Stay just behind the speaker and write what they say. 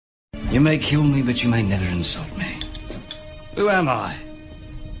You may kill me, but you may never insult me. Who am I?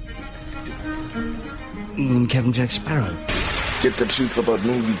 Captain Jack Sparrow. Get the truth about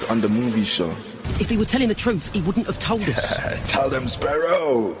movies on the movie show. If he were telling the truth, he wouldn't have told us. Tell them,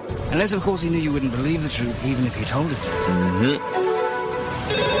 Sparrow. Unless, of course, he knew you wouldn't believe the truth, even if he told it.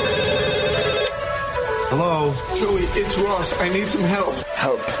 Hello? Joey, it's Ross. I need some help.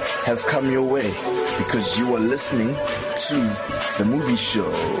 Help has come your way because you are listening to the movie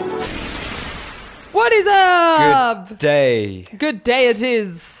show. What is up? Good day. Good day it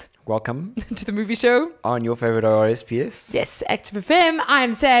is. Welcome to the movie show. on your favorite RSPS. Yes, Active FM.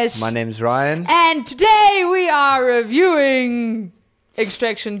 I'm Sash. My name's Ryan. And today we are reviewing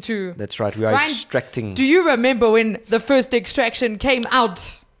Extraction 2. That's right, we are Ryan, extracting do you remember when the first Extraction came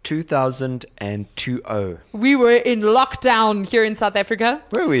out? 2020. We were in lockdown here in South Africa.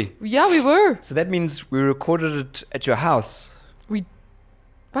 Were we? Yeah, we were. So that means we recorded it at your house.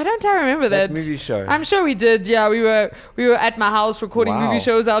 Why don't I remember that? Movie show. I'm sure we did. Yeah, we were at my house recording Wow. movie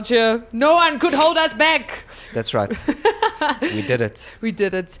shows out here. No one could hold us back. That's right. We did it. We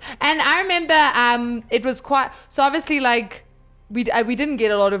did it. And I remember it was quite... So obviously, like, we didn't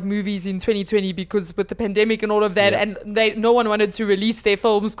get a lot of movies in 2020 because with the pandemic and all of that, Yeah. and no one wanted to release their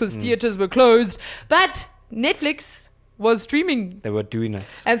films because theaters were closed. But Netflix was streaming. They were doing it.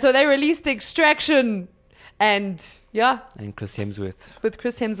 And so they released Extraction. And, yeah, And Chris Hemsworth with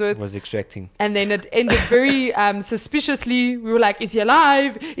Chris Hemsworth. was extracting. And then it ended very suspiciously. We were like, is he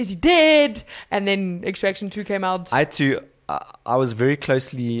alive? Is he dead? And then Extraction 2 came out. I was very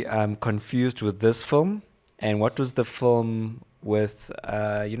closely confused with this film. And what was the film with,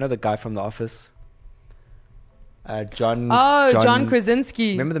 the guy from The Office? John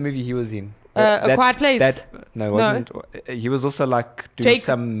Krasinski. Remember the movie he was in? A Quiet Place. No, it wasn't. He was also like doing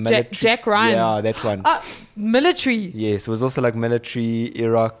some military. Jack Ryan. Yeah, that one. Military. Yes, it was also like military,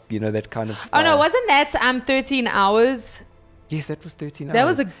 Iraq, that kind of stuff. Oh, no, wasn't that 13 Hours? Yes, that was 13 hours. That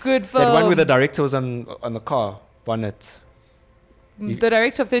was a good film. That one where the director was on the car bonnet. The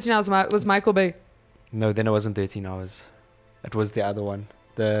director of 13 Hours was Michael Bay. No, then it wasn't 13 hours. It was the other one,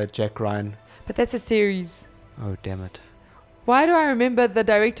 the Jack Ryan. But that's a series. Oh, damn it. Why do I remember the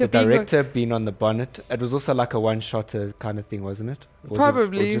director being on the bonnet? It was also like a one-shotter kind of thing, wasn't it?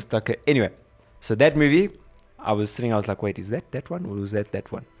 Probably. Or just like anyway, so that movie, I was like, wait, is that one? Or was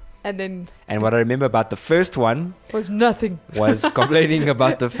that one? And what I remember about the first one was nothing. Was complaining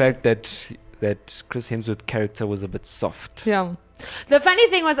about the fact that Chris Hemsworth's character was a bit soft. Yeah. The funny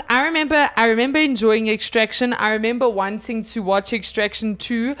thing was, I remember enjoying Extraction. I remember wanting to watch Extraction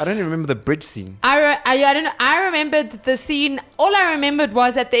 2. I don't even remember the bridge scene. I don't know. I remembered the scene. All I remembered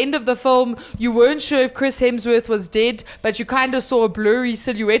was at the end of the film, you weren't sure if Chris Hemsworth was dead, but you kind of saw a blurry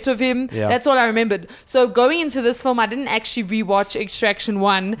silhouette of him. Yeah. That's all I remembered. So going into this film, I didn't actually rewatch Extraction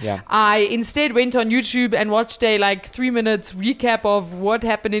 1. Yeah. I instead went on YouTube and watched a 3-minute recap of what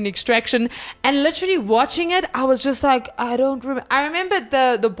happened in Extraction. And literally watching it, I was just like, I don't remember. I remembered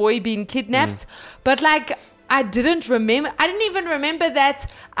the boy being kidnapped, but I didn't even remember that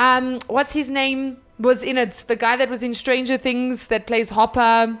what's his name was in it, the guy that was in Stranger Things that plays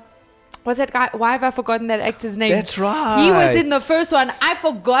Hopper. What's that guy? Why have I forgotten that actor's name? That's right. He was in the first one. I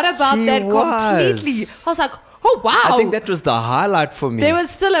forgot about that completely. I was like, oh wow. I think that was the highlight for me. There was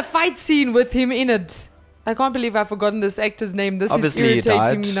still a fight scene with him in it. I can't believe I've forgotten this actor's name. This Obviously is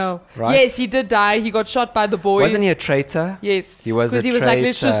irritating he me now. Right? Yes, he did die. He got shot by the boy. Wasn't he a traitor? Yes. He was because he was like,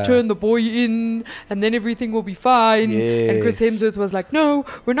 let's just turn the boy in and then everything will be fine. Yes. And Chris Hemsworth was like, no,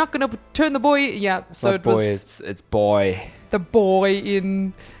 we're not going to turn the boy. Yeah. So it was it's boy. The boy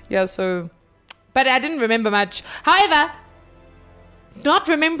in. Yeah. So, but I didn't remember much. However, not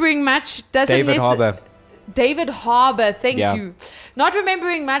remembering much doesn't David Harbour, thank you. Not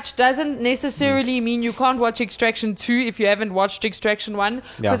remembering much doesn't necessarily mean you can't watch Extraction 2 if you haven't watched Extraction 1.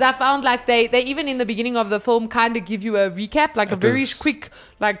 Because I found they even in the beginning of the film kind of give you a recap, a very quick,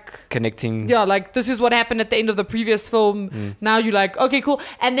 connecting. Yeah, this is what happened at the end of the previous film. Now you're like, okay, cool.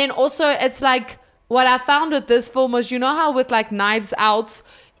 And then also it's what I found with this film was, you know how with Knives Out,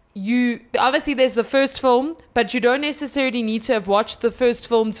 obviously there's the first film, but you don't necessarily need to have watched the first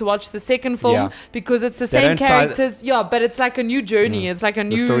film to watch the second film because it's the same characters. But it's like a new journey. It's like a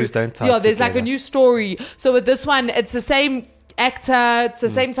new. The stories don't tie there's together. a new story. So with this one, it's the same actor. It's the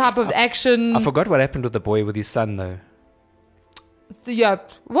same type of action. I forgot what happened with the boy with his son though. Yeah.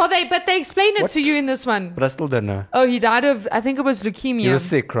 Well, they explain it to you in this one. But I still don't know. Oh, he died of, I think it was leukemia. He was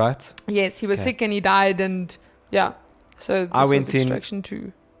sick, right? Yes, he was sick and he died, and so this was Extraction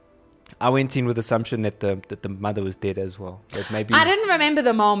 2. I went in with the assumption that the mother was dead as well. That maybe I didn't remember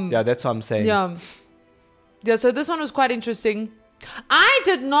the mom. Yeah, that's what I'm saying. Yeah. So this one was quite interesting. I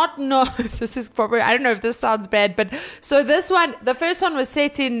did not know. This is probably, I don't know if this sounds bad, but so this one, the first one was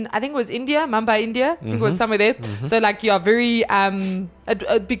set in, I think it was India, Mumbai, India. I think it was somewhere there. So like, yeah, very,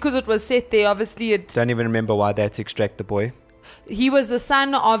 because it was set there, obviously Don't even remember why they had to extract the boy. he was the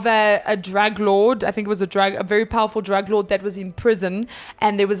son of a drug lord. I think it was a very powerful drug lord that was in prison,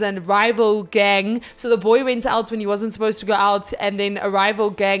 and there was a rival gang. So the boy went out when he wasn't supposed to go out, and then a rival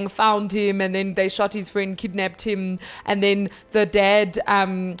gang found him, and then they shot his friend, kidnapped him, and then the dad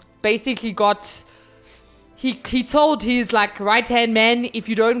basically got. He told his like right-hand man, if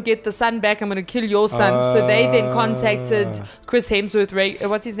you don't get the son back, I'm going to kill your son. So they then contacted Chris Hemsworth,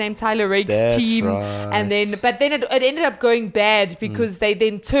 what's his name, Tyler Rake's team. Right. And then, but then it ended up going bad because they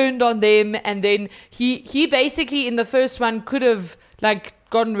then turned on them. And then he basically in the first one could have like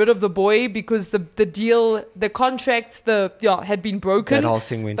gotten rid of the boy because the deal, the contract, had been broken. That whole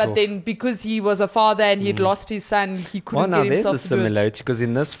thing went But off. then because he was a father and he'd lost his son, he couldn't get himself there's a to do it. similarity because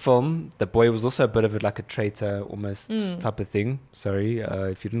in this film, the boy was also a bit of like a traitor almost type of thing. Sorry,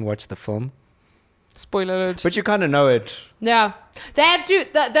 if you didn't watch the film. Spoiler alert. But you kind of know it. Yeah, they have to.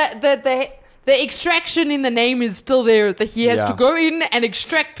 The extraction in the name is still there. That he has to go in and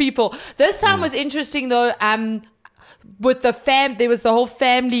extract people. This time was interesting though. With the there was the whole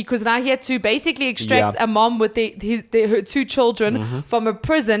family because now he had to basically extract a mom with her two children from a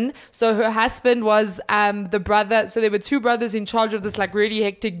prison. So her husband was the brother. So there were two brothers in charge of this like really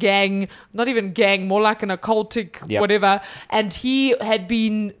hectic gang, not even gang, more like an occultic whatever. And he had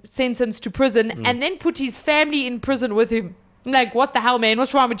been sentenced to prison and then put his family in prison with him. I'm like, what the hell, man?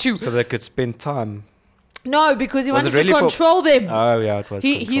 What's wrong with you? So they could spend time. No, because he Was wanted it really to control them. Oh, yeah, it was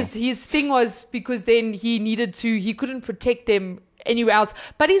control. His thing was because then he couldn't protect them anywhere else.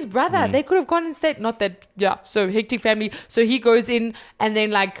 But his brother, they could have gone instead. Not that, so hectic family. So he goes in and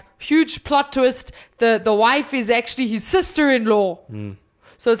then like huge plot twist. The wife is actually his sister-in-law.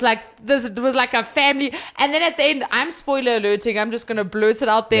 So it's like, it was like a family. And then at the end, I'm spoiler alerting. I'm just going to blurt it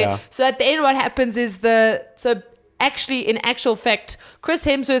out there. Yeah. So at the end, what happens is actually, in actual fact, Chris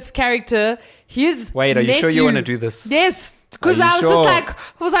Hemsworth's character, his Wait, are you sure you want to do this? Yes, because Are you I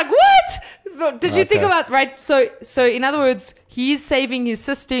was like, what? Did you think Okay. about right? So in other words, he's saving his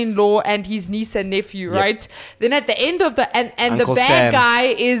sister-in-law and his niece and nephew, right? Then at the end of the and Uncle the bad Sam. guy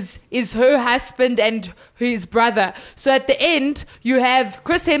is her husband and his brother. So at the end, you have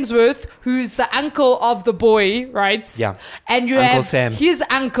Chris Hemsworth, who's the uncle of the boy, right? Yeah. And you Uncle have Sam. his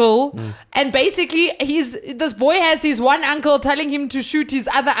uncle, and basically this boy has his one uncle telling him to shoot his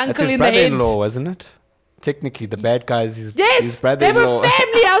other That's uncle his in the head. brother-in-law, wasn't it? Technically, the bad guy is his Yes, they brother-in-law. were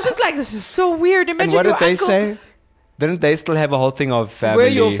family. I was just like, this is so weird. Imagine And what your did they uncle. say? Didn't they still have a whole thing of family? We're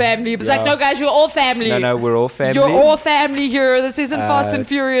your family. It's like, no, guys, you're all family. No, we're all family. You're all family here. This isn't Fast and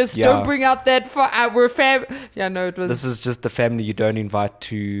Furious. yeah. Don't bring out that. We're fam. Yeah, no, it was. This is just the family you don't invite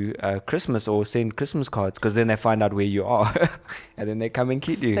to Christmas or send Christmas cards because then they find out where you are and then they come and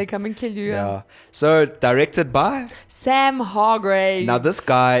kill you. They come and kill you. Yeah. So directed by Sam Hargrave. now this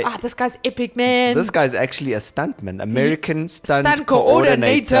guy. this guy's epic, man. This guy's actually a stuntman, American stunt Stunt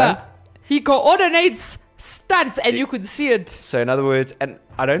coordinator. coordinator. He coordinates stunts, and you could see it. So in other words, and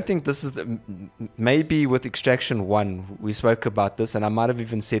I don't think this is maybe with Extraction 1 we spoke about this, and I might have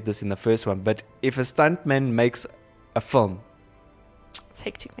even said this in the first one. But if a stuntman makes a film, It's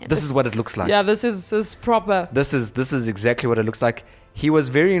hectic, man. this is what it looks like. Yeah, this is proper. This is exactly what it looks like. He was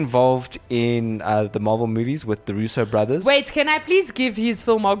very involved in the Marvel movies with the Russo brothers. Wait, can I please give his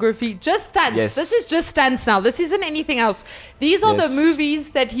filmography? Just stunts. Yes. This is just stunts now. This isn't anything else. These are Yes. the movies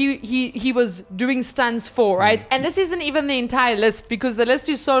that he was doing stunts for, right? And this isn't even the entire list because the list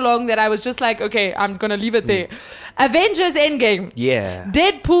is so long that I was just like, okay, I'm going to leave it there. Avengers Endgame. Yeah.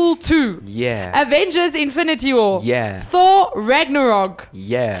 Deadpool 2. Yeah. Avengers Infinity War. Yeah. Thor Ragnarok.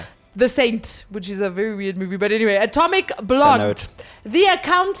 Yeah. The Saint, which is a very weird movie. But anyway, Atomic know Blonde. it. The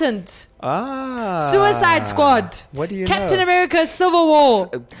Accountant. Ah. Suicide Squad. What do you Captain know? America Civil War.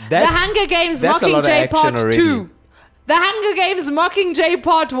 The that's- Hunger Games that's a lot of Mockingjay action Part already. 2. The Hunger Games Mockingjay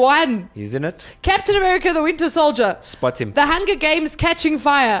Part 1. He's in it. Captain America the Winter Soldier. Spot him. The Hunger Games Catching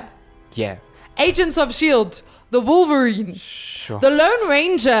Fire. Yeah. Agents of S.H.I.E.L.D. The Wolverine. Sure. The Lone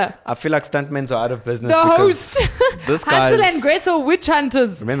Ranger. I feel like stuntmen are out of business. The because Host. This Hansel guy's and Gretel Witch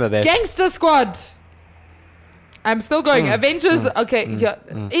Hunters. Remember that. Gangster Squad. I'm still going. Avengers. Okay. Yeah.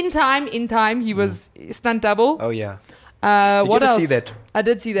 In time, he was stunt double. Oh yeah. What you ever else? see that? I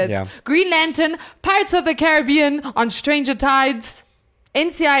did see that. Yeah. Green Lantern, Pirates of the Caribbean, On Stranger Tides,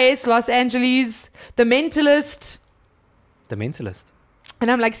 NCIS Los Angeles, The Mentalist. The Mentalist. And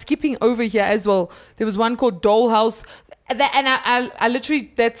I'm like skipping over here as well. There was one called Dollhouse. And I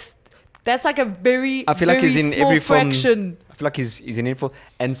literally, that's like a very, I feel like very he's in small every film. fraction. I feel like he's an info.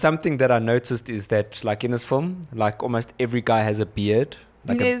 And something that I noticed is that, like, in this film, like, almost every guy has a beard,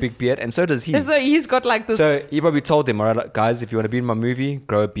 like a big beard, and so does he. So he's got like this. So he probably told them, all right, like, guys, if you want to be in my movie,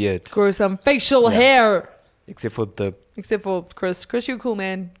 grow a beard. Grow some facial hair. Except for Chris. Chris, you're cool,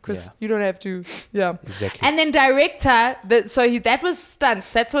 man. Chris, Yeah. you don't have to. Yeah. Exactly. And then director, that was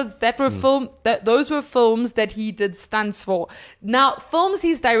stunts. Those were films that he did stunts for. Now, films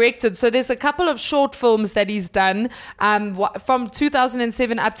he's directed. So there's a couple of short films that he's done from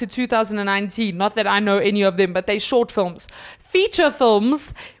 2007 up to 2019. Not that I know any of them, but they're short films. Feature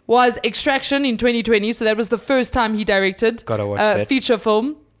films was Extraction in 2020. So that was the first time he directed. Gotta watch that. Feature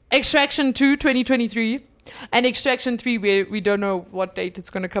film. Extraction 2, 2023. And Extraction 3, we don't know what date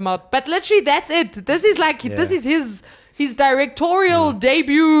it's going to come out. But literally, that's it. This is like, this is his directorial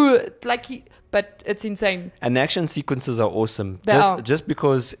debut. But it's insane. And the action sequences are awesome. They are. Just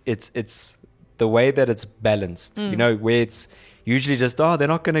because it's the way that it's balanced. You know, where it's usually just, they're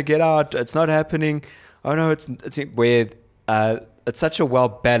not going to get out. It's not happening. Oh no, it's where it's such a well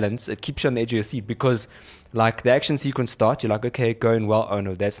balanced. It keeps you on the edge of your seat because, like, the action sequence starts, you're like, okay, going well. Oh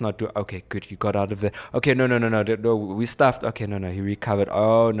no, that's not doing. Okay, good, you got out of there. Okay, no, we stuffed. Okay, no, he recovered.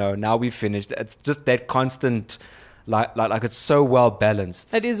 Oh no, now we finished. It's just that constant, like it's so well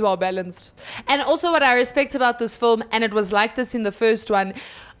balanced. It is well balanced. And also, what I respect about this film, and it was like this in the first one,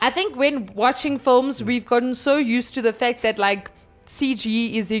 I think when watching films, we've gotten so used to the fact that, like,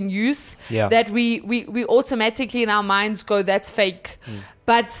 CG is in use that we automatically in our minds go, that's fake.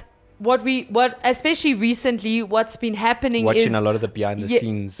 But what especially recently, what's been happening watching is a lot of the behind the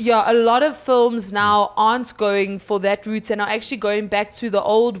scenes. Yeah, a lot of films now aren't going for that route and are actually going back to the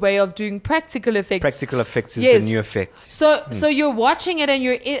old way of doing practical effects. Practical effects is the new effect. So you're watching it and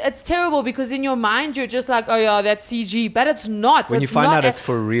it's terrible because in your mind you're just like, oh yeah, that's CG, but it's not. When you find out it's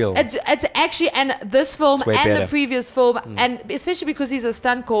for real. It's actually, and this film and better. the previous film, and especially because he's a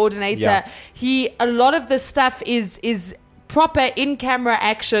stunt coordinator, a lot of the stuff is proper in-camera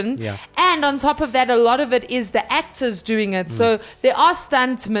action, and on top of that, a lot of it is the actors doing it. So there are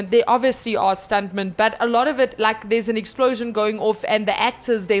stuntmen, they obviously are stuntmen, but a lot of it, like, there's an explosion going off and the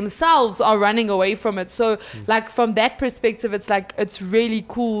actors themselves are running away from it. So like, from that perspective, it's like, it's really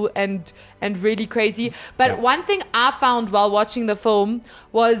cool and really crazy. But one thing I found while watching the film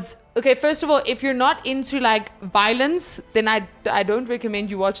was, okay, first of all, if you're not into like violence, then I don't recommend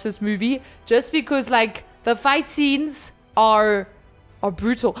you watch this movie, just because like the fight scenes are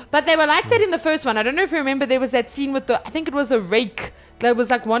brutal. But they were like that in the first one. I don't know if you remember, there was that scene with I think it was a rake. That was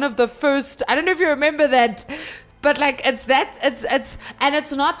like one of the first, I don't know if you remember that. But like, it's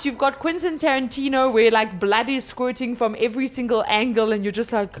not, you've got Quentin Tarantino where like blood is squirting from every single angle and you're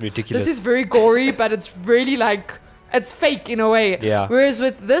just like, ridiculous. This is very gory, but it's really like, it's fake in a way. Yeah. Whereas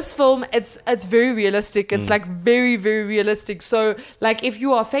with this film, it's very realistic. It's like very, very realistic. So like, if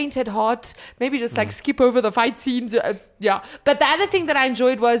you are faint at heart, maybe just like skip over the fight scenes. Yeah. But the other thing that I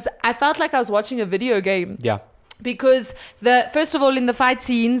enjoyed was I felt like I was watching a video game. Yeah. Because first of all, in the fight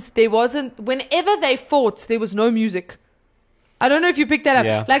scenes, whenever they fought, there was no music. I don't know if you picked that up.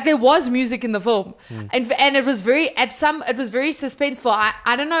 Yeah. Like, there was music in the film, and it was very suspenseful.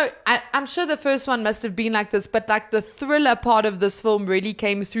 I don't know. I'm sure the first one must have been like this, but like the thriller part of this film really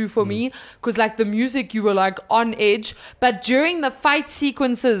came through for me, because like the music, you were like on edge. But during the fight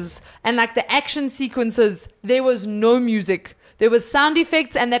sequences and like the action sequences, there was no music. There was sound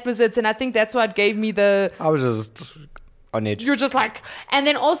effects, and that was it. And I think that's what gave me I was just on edge. You're just like, and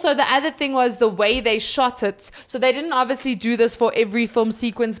then also the other thing was the way they shot it. So they didn't obviously do this for every film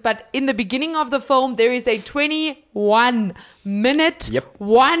sequence, but in the beginning of the film, there is a 21-minute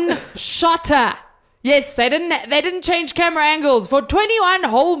one-shotter. Yes, they didn't change camera angles for 21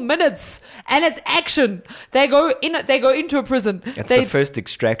 whole minutes, and it's action. They go into a prison. It's the first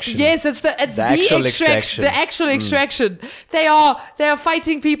extraction. Yes, it's the actual extraction. The actual extraction. They are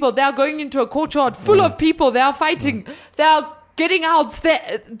fighting people. They are going into a courtyard full of people. They are fighting. They are getting out.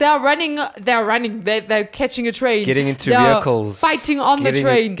 They're running. They're catching a train. Getting into vehicles. Fighting on the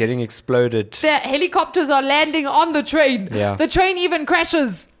train. Getting exploded. The helicopters are landing on the train. Yeah. The train even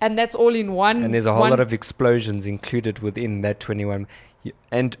crashes. And that's all in one. And there's a whole lot of explosions included within that 21.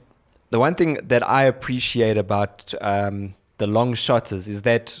 And the one thing that I appreciate about the long shots is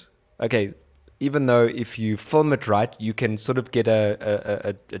that, okay, even though if you film it right, you can sort of get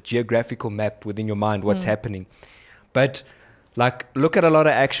a geographical map within your mind what's happening. But like, look at a lot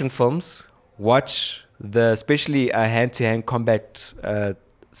of action films, watch especially hand-to-hand combat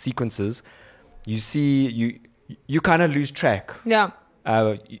sequences. You see, you kind of lose track. Yeah.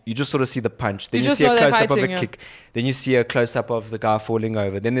 You just sort of see the punch. Then You you just see a know they're close-up of a fighting, yeah. kick. Then you see a close-up of the guy falling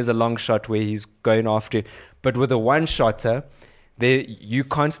over. Then there's a long shot where he's going after. But with a one-shotter, you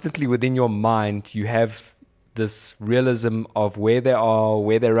constantly within your mind, you have this realism of where they are,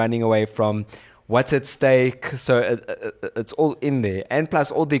 where they're running away from, what's at stake. So it's all in there. And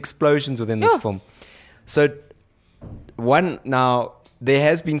plus all the explosions within this film. So now there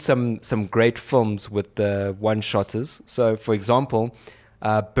has been some great films with the one-shotters. So for example,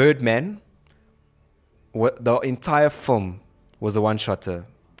 Birdman, the entire film was a one-shotter.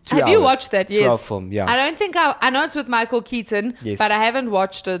 Have you watched that? Yes. Film, yeah. I don't think I know it's with Michael Keaton, Yes. but I haven't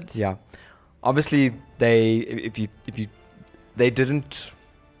watched it. Yeah. Obviously, they didn't.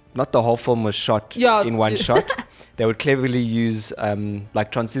 Not the whole film was shot in one shot. They would cleverly use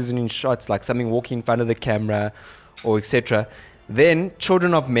like transitioning shots, like something walking in front of the camera, or etc. Then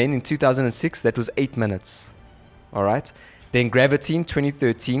Children of Men in 2006, that was 8 minutes. All right. Then Gravity in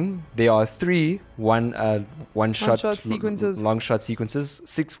 2013, there are 3 one-shot sequences. long shot sequences.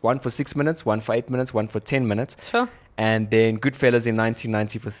 One for 6 minutes, one for 8 minutes, one for 10 minutes. Sure. And then Goodfellas in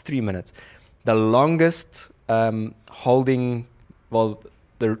 1990 for 3 minutes. The longest the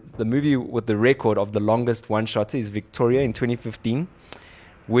movie with the record of the longest one-shot is Victoria in 2015,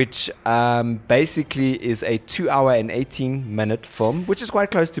 which basically is a 2 hour and 18 minute film, which is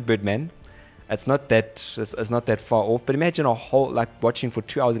quite close to Birdman. It's not that far off, but imagine watching for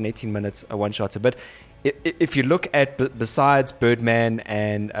 2 hours and 18 minutes a one-shotter. But if you look at besides Birdman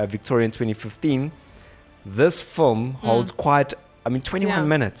and Victoria in 2015, this film holds 21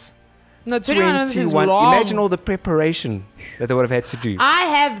 minutes. No, 21 minutes is long. Imagine all the preparation that they would have had to do. I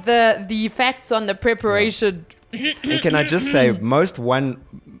have the facts on the preparation. And can I just say, most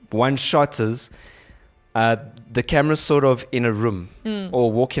one-shotters, the camera's sort of in a room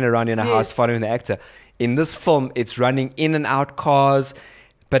or walking around in a house following the actor. In this film, it's running in and out cars,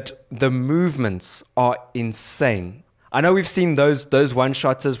 but the movements are insane. I know we've seen those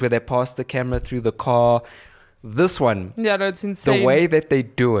one-shotters where they pass the camera through the car. This one, it's insane. the way that they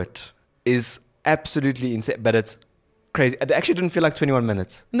do it is absolutely insane, but it's crazy. It actually didn't feel like 21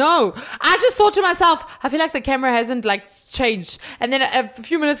 minutes. No, I just thought to myself, I feel like the camera hasn't changed. And then a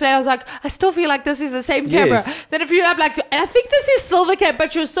few minutes later, I was like, I still feel like this is the same camera. Yes. Then I'm like, I think this is still the camera,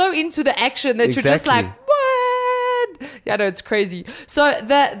 but you're so into the action that you're just like, what? Yeah, no, it's crazy. So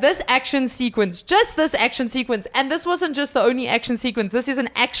this action sequence, and this wasn't just the only action sequence. This is an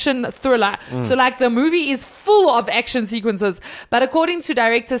action thriller. So the movie is full of action sequences. But according to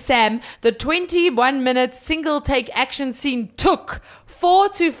director Sam, the 21-minute single take action scene took 4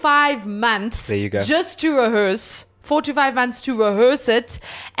 to 5 months There you go. just to rehearse. 4 to 5 months to rehearse it,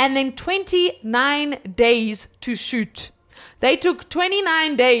 and then 29 days to shoot. They took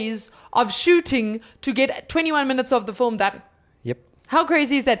 29 days of shooting to get 21 minutes of the film done. Yep. How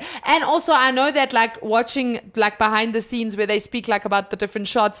crazy is that? And also, I know that watching behind the scenes where they speak about the different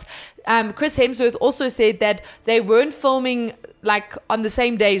shots, Chris Hemsworth also said that they weren't filming on the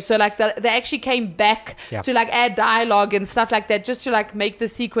same day. So they actually came back to add dialogue and stuff like that, just to make the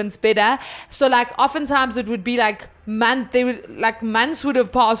sequence better. So oftentimes it would be months would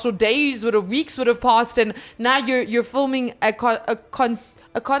have passed, or weeks would have passed, and now you're filming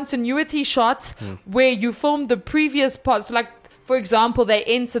a continuity shot where you filmed the previous parts. So for example, they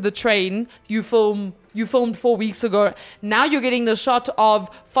enter the train, you filmed 4 weeks ago. Now you're getting the shot of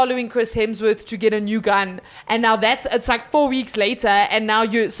following Chris Hemsworth to get a new gun. And now it's 4 weeks later, and now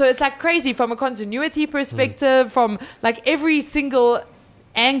so it's crazy from a continuity perspective, from every single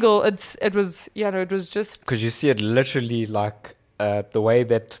angle. It was just, because you see it literally the way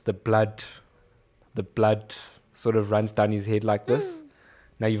that the blood sort of runs down his head like this.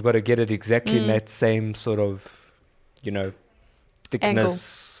 Now you've got to get it exactly in that same sort of, thickness, angle,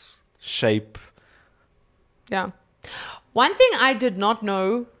 shape. Yeah. One thing I did not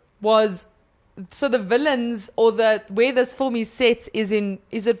know was, so the villains, or where this film is set, is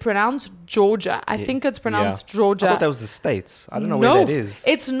it pronounced Georgia? I think it's pronounced Georgia. I thought that was the States. I don't know where that is.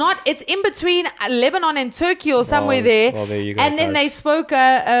 It's not. It's in between Lebanon and Turkey or somewhere there. Well, there you go. And then they spoke,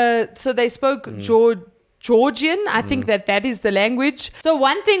 Georgian. I think that is the language. So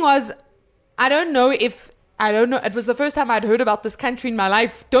one thing was, I don't know. It was the first time I'd heard about this country in my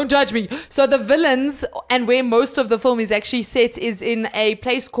life. Don't judge me. So the villains, and where most of the film is actually set, is in a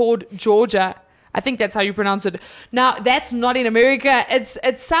place called Georgia. I think that's how you pronounce it. Now, that's not in America.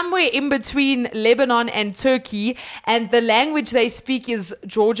 It's somewhere in between Lebanon and Turkey. And the language they speak is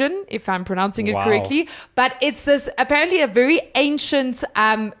Georgian, if I'm pronouncing it correctly. But it's this, apparently a very ancient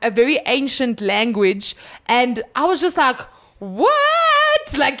language. And I was just like,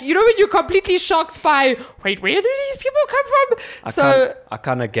 what? Like, you know, when you're completely shocked by, wait, where do these people come from? I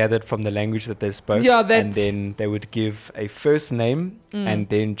kind of gathered from the language that they spoke. Yeah, and then they would give a first name and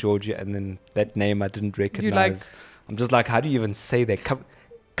then Georgia, and then that name I didn't recognize. I'm just like, how do you even say that?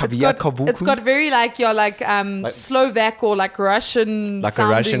 It's got very like Slovak or like Russian, like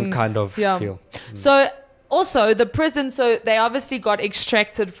sounding, a Russian kind of feel. So also the prison, so they obviously got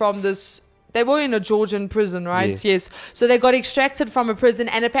extracted from this. They were in a Georgian prison, right? Yes. So they got extracted from a prison,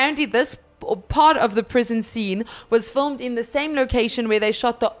 and apparently this part of the prison scene was filmed in the same location where they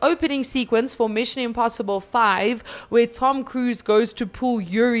shot the opening sequence for Mission Impossible 5, where Tom Cruise goes to pull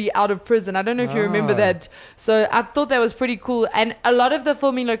Yuri out of prison. I don't know if you remember that. So I thought that was pretty cool. And a lot of the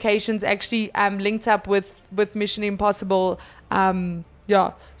filming locations actually linked up with Mission Impossible.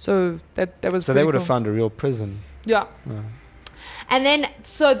 So that was so they would have found a real prison. Yeah. And then,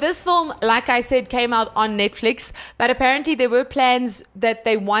 so this film, like I said, came out on Netflix, but apparently there were plans that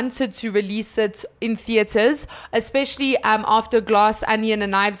they wanted to release it in theaters, especially after Glass Onion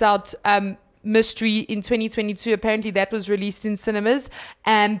and Knives Out Mystery in 2022. Apparently that was released in cinemas,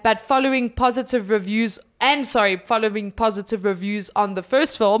 but following positive reviews on the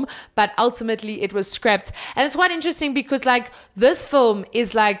first film, but ultimately it was scrapped. And it's quite interesting because like this film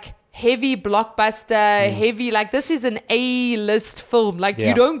is like heavy blockbuster, heavy, like this is an A-list film. Like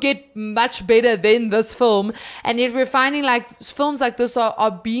you don't get much better than this film, and yet we're finding like films like this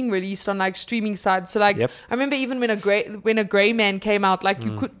are being released on like streaming sites. So like I remember even when a Gray Man came out, like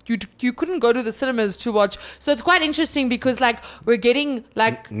you couldn't go to the cinemas to watch. So it's quite interesting because like we're getting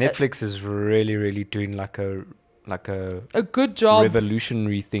like Netflix is really doing like a good job,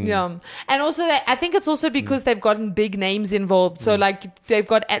 revolutionary thing. Yeah, and also I think it's also because they've gotten big names involved. So like they've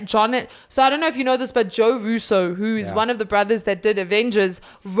got John. So I don't know if you know this, but Joe Russo, who is one of the brothers that did Avengers,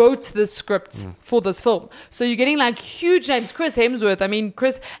 wrote the script for this film. So you're getting like huge names. Chris Hemsworth. I mean,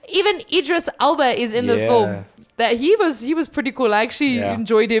 even Idris Elba is in this film. That he was pretty cool. I actually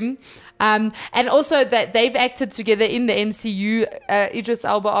enjoyed him. And also that they've acted together in the MCU. Idris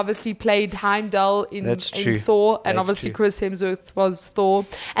Elba obviously played Heimdall in Thor, and obviously Chris Hemsworth was Thor.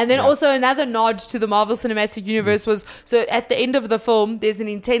 And then also another nod to the Marvel Cinematic Universe was, so at the end of the film, there's an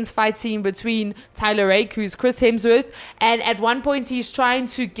intense fight scene between Tyler Rake, who's Chris Hemsworth, and at one point he's trying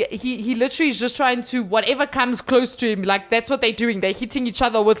to he literally is just trying to, whatever comes close to him, like that's what they're doing. They're hitting each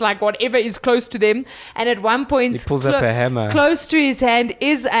other with like whatever is close to them. And at one point, he pulls up a hammer. Close to his hand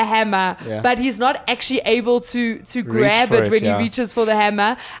is a hammer. But he's not actually able to grab it when he reaches for the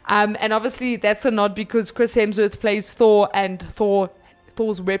hammer. And obviously that's a nod because Chris Hemsworth plays Thor, and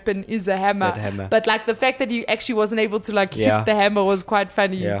Thor's weapon is a hammer. But like the fact that he actually wasn't able to like hit the hammer was quite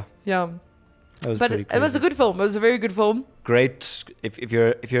funny. Yeah. But it was a good film. It was a very good film. Great. If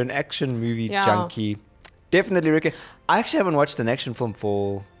you're an action movie junkie, definitely recommend. I actually haven't watched an action film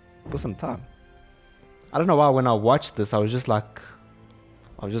for some time. I don't know why when I watched this I was just like,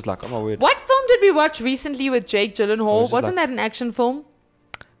 oh my word. What film did we watch recently with Jake Gyllenhaal? Wasn't that an action film?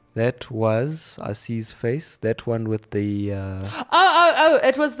 That was, I see his face, that one with the...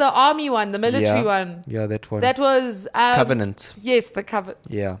 it was the army one, the military one. Yeah, that one. That was... Covenant. Yes, the Covenant.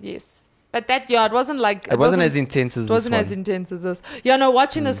 Yeah. Yes. But that, it wasn't like... It wasn't as intense as this one. It wasn't as intense as this. Yeah, no,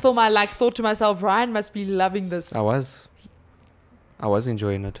 watching this film, I like thought to myself, Ryan must be loving this. I was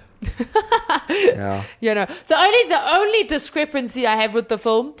enjoying it. You know, the only discrepancy I have with the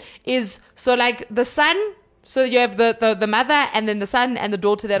film is, so like the son, so you have the mother and then the son and the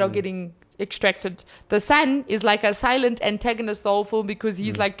daughter that are getting extracted. The son is like a silent antagonist the whole film because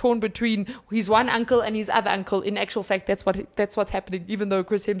he's like torn between his one uncle and his other uncle. In actual fact, that's what's happening, even though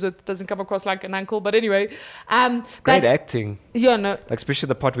Chris Hemsworth doesn't come across like an uncle. But anyway, great acting. Yeah, no, like especially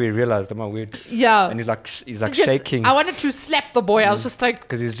the part where he realized, am I weird? Yeah, and he's like shaking. I wanted to slap the boy. I was just like,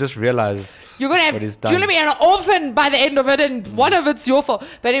 because he's just realized you're gonna have you're gonna be an orphan by the end of it, and one of it's your fault.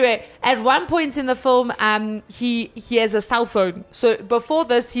 But anyway, at one point in the film, he has a cell phone. So before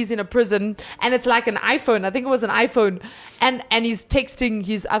this, he's in a prison. And it's like an iPhone. I think it was an iPhone. And he's texting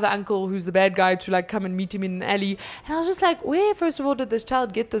his other uncle, who's the bad guy, to like come and meet him in an alley. And I was just like, where, first of all, did this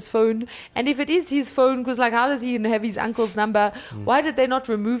child get this phone? And if it is his phone, because like, how does he have his uncle's number? Why did they not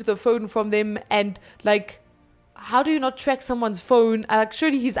remove the phone from them? And like, how do you not track someone's phone? Like,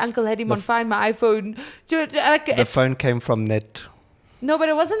 surely his uncle had him on Find My iPhone. The phone came from that. No, but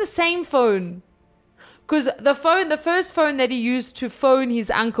it wasn't the same phone. Because the first phone that he used to phone his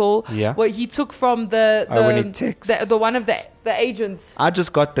uncle, what he took from the one of the agents. I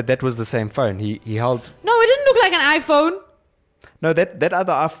just got that was the same phone. He held. No, it didn't look like an iPhone. No,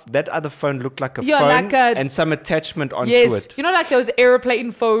 that other phone looked like a phone and some attachment onto it. You know, like those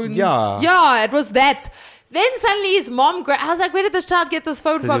airplane phones. Yeah, it was that. Then suddenly his mom, I was like, where did this child get this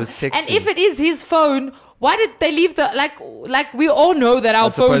phone 'Cause from? he was texting. And if it is his phone, why did they leave like we all know that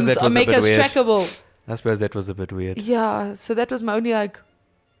our suppose phones that was a make bit us weird. trackable. I suppose that was a bit weird. Yeah, so that was my only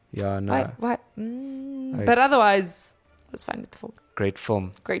Yeah, no. why? Like- But otherwise, I was fine with the film. Great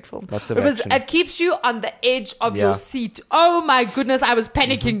film. Great film. Lots of it was. action. It keeps you on the edge of Yeah. your seat. Oh my goodness, I was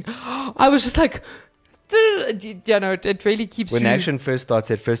panicking. I was just like, you know, it really keeps When you. action first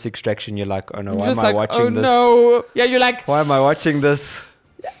starts, at first extraction, you're like, oh no, why just am I like, watching oh this? no. Yeah, you're like. Why am I watching this?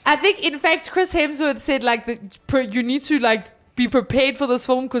 I think, in fact, Chris Hemsworth said like you need to like be prepared for this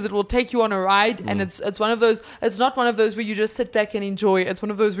film because it will take you on a ride, and it's one of those. It's not one of those where you just sit back and enjoy. It's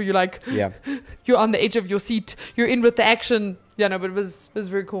one of those where you're like, Yeah. you're on the edge of your seat. You're in with the action. Yeah, no, but it was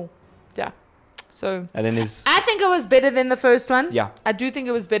very cool. Yeah. So And then there's I think it was better than the first one. Yeah. I do think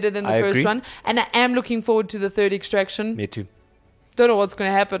it was better than the I first agree. one, and I am looking forward to the third extraction. me too. Don't know what's going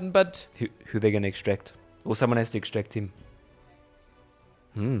to happen, but Who they're gonna extract? Or someone has to extract him.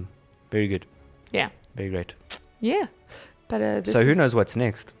 Very good. yeah, Very great. yeah. But this So who is- knows what's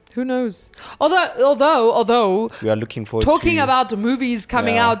next? Who knows? Although We are looking forward talking to about movies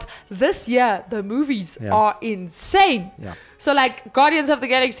coming Yeah. out this year, the movies Yeah. are insane. Yeah. So like Guardians of the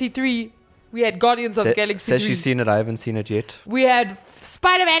Galaxy 3, we had Guardians of the Galaxy Says 3. she's seen it. I haven't seen it yet. We had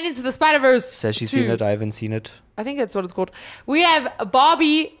Spider-Man Into the Spider-Verse. Says she's 2. seen it. I haven't seen it. I think that's what it's called. We have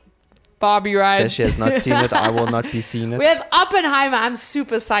Barbie, right? Says she has not seen it. I will not be seeing it. We have Oppenheimer. I'm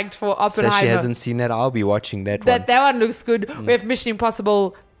super psyched for Oppenheimer. Says she hasn't seen it. I'll be watching that one. That one looks good. We have Mission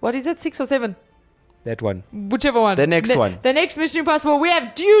Impossible. What is it? 6 or 7? That one. Whichever one. The next one. The next Mission Impossible. We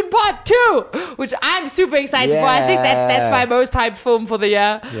have Dune Part 2, which I'm super excited for. I think that's my most hyped film for the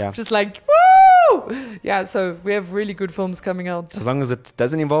year. Yeah. Just like, woo! Yeah, so we have really good films coming out. As long as it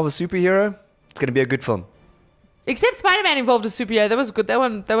doesn't involve a superhero, it's gonna be a good film. Except Spider-Man involved a superhero. That was good. That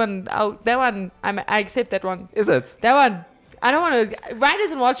one, I accept that one. Is it? That one. I don't want to. Ryan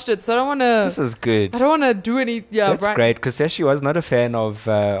hasn't watched it, so I don't want to. This is good. I don't want to do any. Yeah, That's Ryan- great because Sashi was not a fan of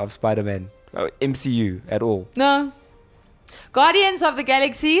Spider-Man, MCU at all. No. Guardians of the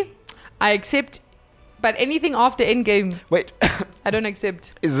Galaxy, I accept, but anything after Endgame, Wait, I don't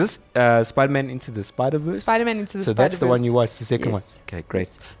accept. is this Spider-Man Into the Spider-Verse? Spider-Man Into the So Spider-Verse. that's the one you watched, the second Yes. one. Okay, great.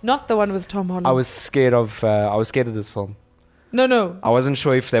 Yes. Not the one with Tom Holland. I was scared of this film. No. I wasn't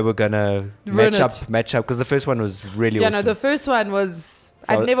sure if they were gonna Ruin match up because the first one was really Yeah, awesome. no, the first one was.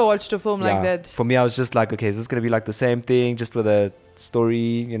 So I'd never watched a film like Yeah. that. For me, I was just like, okay, is this gonna be like the same thing, just with a story,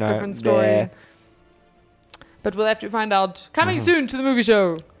 you know? Different story. there But we'll have to find out. Coming Mm-hmm. soon to the movie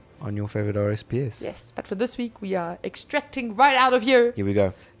show. on your favorite RSPS. Yes, but for this week, we are extracting right out of here. Here we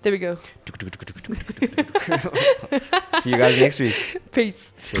go. There we go. See you guys next week.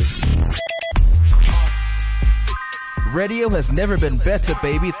 Peace. Cheers. Radio has never been better,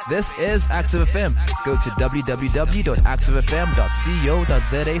 baby. This is Active FM. Go to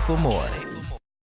www.activefm.co.za for more.